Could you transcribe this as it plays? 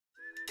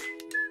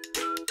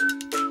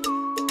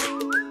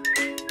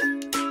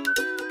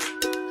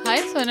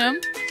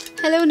Sonam.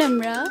 Hello,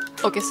 Namra.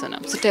 Okay,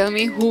 Sonam. So tell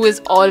me, who is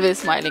always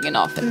smiling in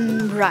office?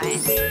 Ryan.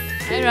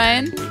 Hi,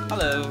 Ryan.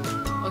 Hello.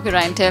 Okay,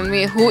 Ryan, tell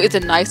me, who is the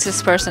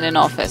nicest person in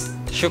office?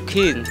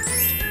 Shukhin.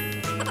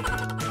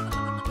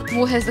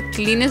 Who has the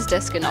cleanest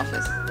desk in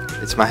office?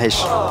 It's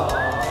Mahesh.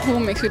 Who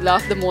makes you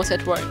laugh the most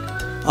at work?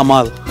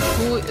 Amal.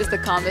 Who is the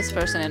calmest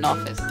person in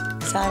office?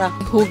 Sarah.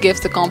 Who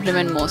gives the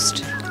compliment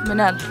most?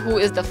 Manal. Who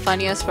is the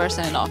funniest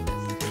person in office?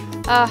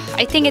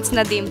 I think it's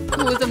Nadeem.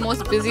 Who is the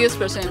most busiest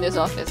person in this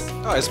office?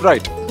 Oh, it's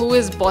bright. Who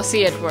is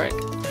bossy at work?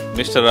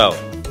 Mr. Rao.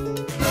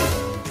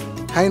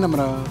 Hi,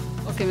 Namra.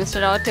 Okay,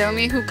 Mr. Rao, tell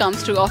me who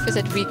comes to office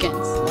at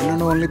weekends? One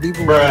and only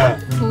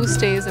Deepu. Who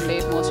stays the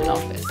late most in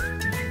office?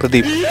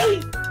 Pradeep.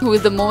 Who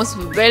is the most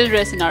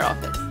well-dressed in our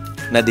office?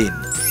 Nadine.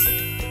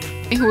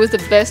 Who is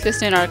the best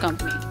listener in our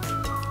company?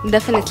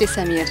 Definitely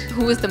Samir.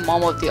 Who is the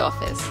mom of the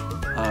office?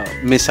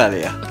 Miss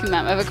Alia. Okay,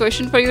 ma'am, I have a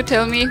question for you.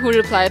 Tell me who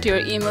replied to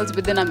your emails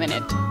within a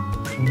minute.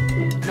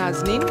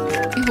 Nazneen.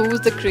 Who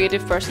is the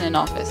creative person in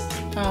office?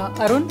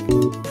 Arun.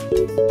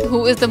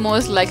 Who is the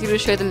most likely to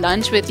share the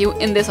lunch with you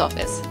in this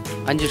office?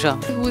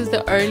 Anjusha. Who is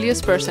the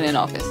earliest person in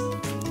office?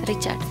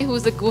 Richard. Who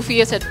is the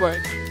goofiest at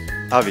work?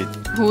 Avid.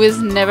 Who is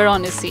never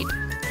on his seat?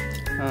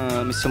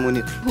 Mr.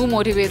 Munir. Who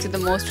motivates you the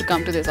most to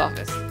come to this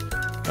office?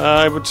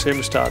 I would say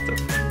Mr. Atif.